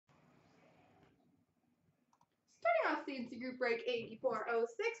CNC Group Break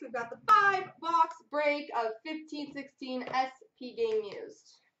 8406. We've got the 5-box break of 1516 SP Game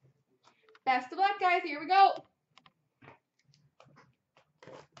Used. Best of luck, guys. Here we go.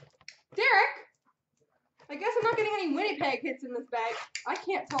 Derek, I guess I'm not getting any Winnipeg hits in this bag. I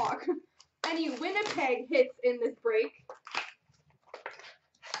can't talk. Any Winnipeg hits in this break.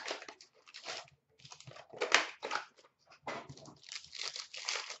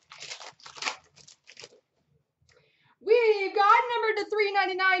 We've got number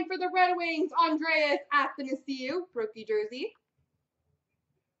 /399 for the Red Wings, Andreas Athanasiou, rookie jersey.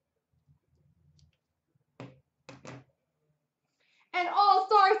 An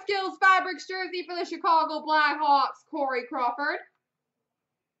All-Star Skills Fabrics jersey for the Chicago Blackhawks, Corey Crawford.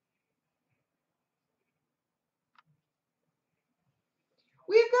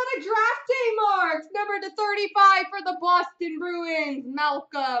 We've got a Draft Day Marks, number /35 for the Boston Bruins,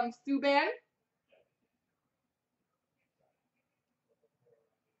 Malcolm Subban.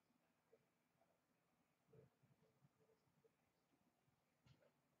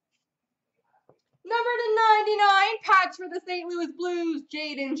 Number /99, patch for the St. Louis Blues,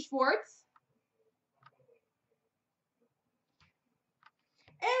 Jaden Schwartz.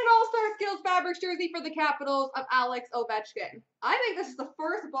 And an All-Star Skills Fabrics jersey for the Capitals of Alex Ovechkin. I think this is the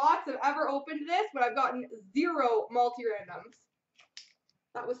first box I've ever opened this, but I've gotten 0 multi-randoms.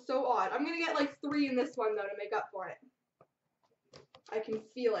 That was so odd. I'm going to get like 3 in this one, though, to make up for it. I can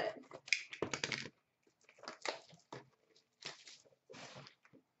feel it.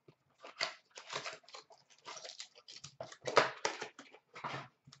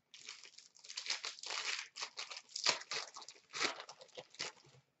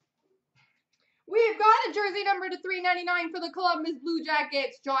 We've got a jersey number /399 for the Columbus Blue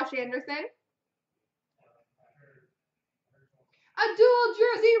Jackets, Josh Anderson. A dual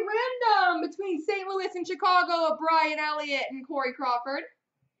jersey random between St. Louis and Chicago of Brian Elliott and Corey Crawford.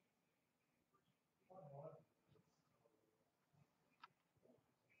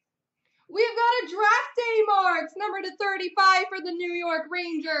 We've got a Draft Day Marks, number /35 for the New York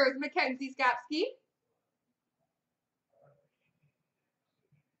Rangers, Mackenzie Skapski.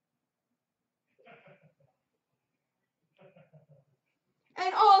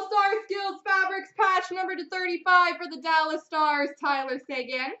 An All-Star Skills Fabrics patch, number /35 for the Dallas Stars, Tyler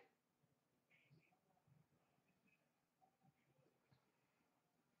Seguin.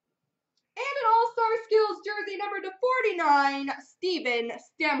 And an All-Star Skills jersey, number /49, Steven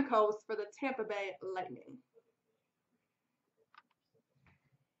Stamkos for the Tampa Bay Lightning.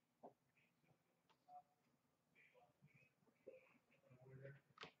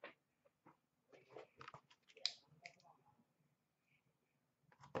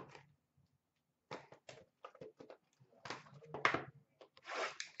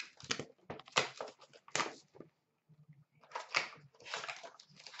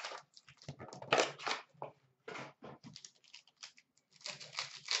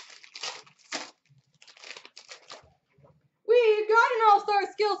 We've got an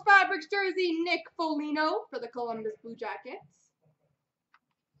All-Star Skills Fabrics jersey, Nick Foligno for the Columbus Blue Jackets.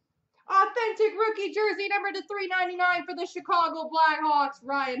 Authentic rookie jersey, number /399 for the Chicago Blackhawks,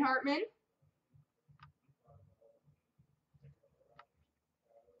 Ryan Hartman.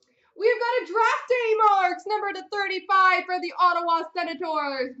 We've got a Draft Day Marks, number /35 for the Ottawa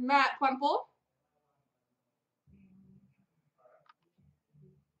Senators, Matt Puempel.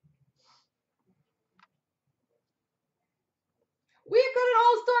 We've got an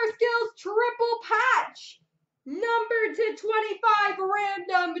All-Star Skills triple patch, number /25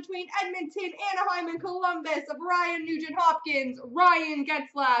 random between Edmonton, Anaheim, and Columbus of Ryan Nugent-Hopkins, Ryan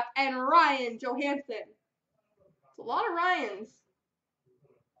Getzlaf, and Ryan Johansson. It's a lot of Ryans.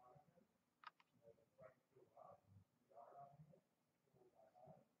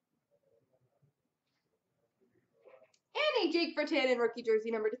 And a Jake Virtanen rookie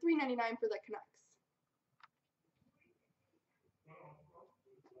jersey, number /399 for the Canucks.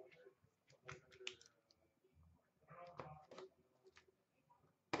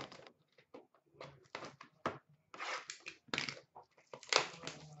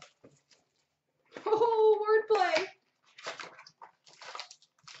 Oh, wordplay.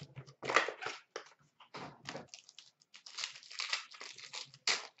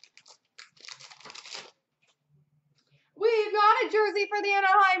 We've got a jersey for the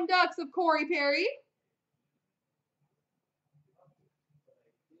Anaheim Ducks of Corey Perry.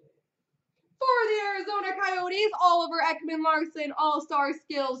 For the Arizona Coyotes, Oliver Ekman-Larsson All-Star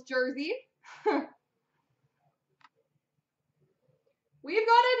Skills jersey. We've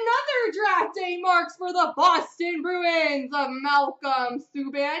got another Draft Day Marks for the Boston Bruins of Malcolm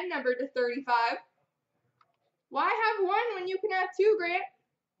Subban, number /35. Why have one when you can have two, Grant?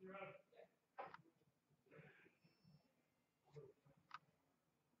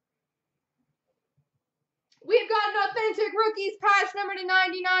 We've got an authentic rookies patch number to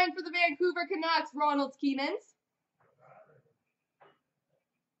 99 for the Vancouver Canucks, Ronald Keenans.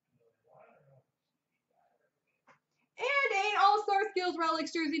 And an All-Star Skills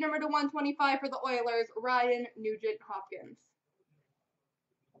Relics jersey number to 125 for the Oilers, Ryan Nugent-Hopkins.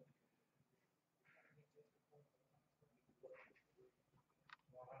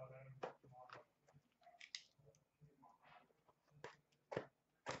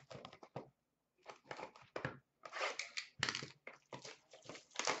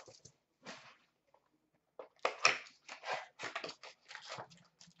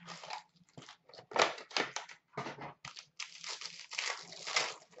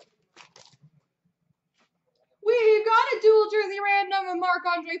 We got a dual jersey random of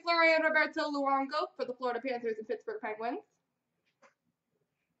Marc-Andre Fleury and Roberto Luongo for the Florida Panthers and Pittsburgh Penguins.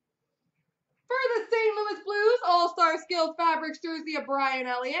 For the St. Louis Blues, All-Star Skills Fabrics jersey of Brian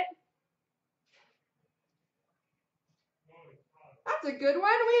Elliott. That's a good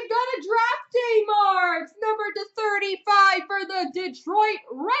one. We've got a draft day marks, number to 35 for the Detroit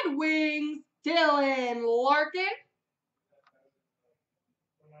Red Wings, Dylan Larkin.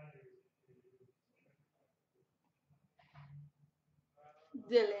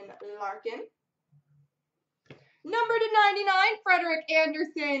 Dylan Larkin. Number to 99, Frederik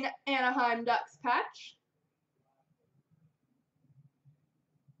Andersen, Anaheim Ducks patch.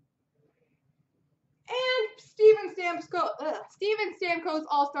 And Steven Stamkos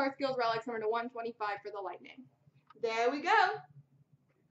All-Star Skills Relics number to 125 for the Lightning. There we go.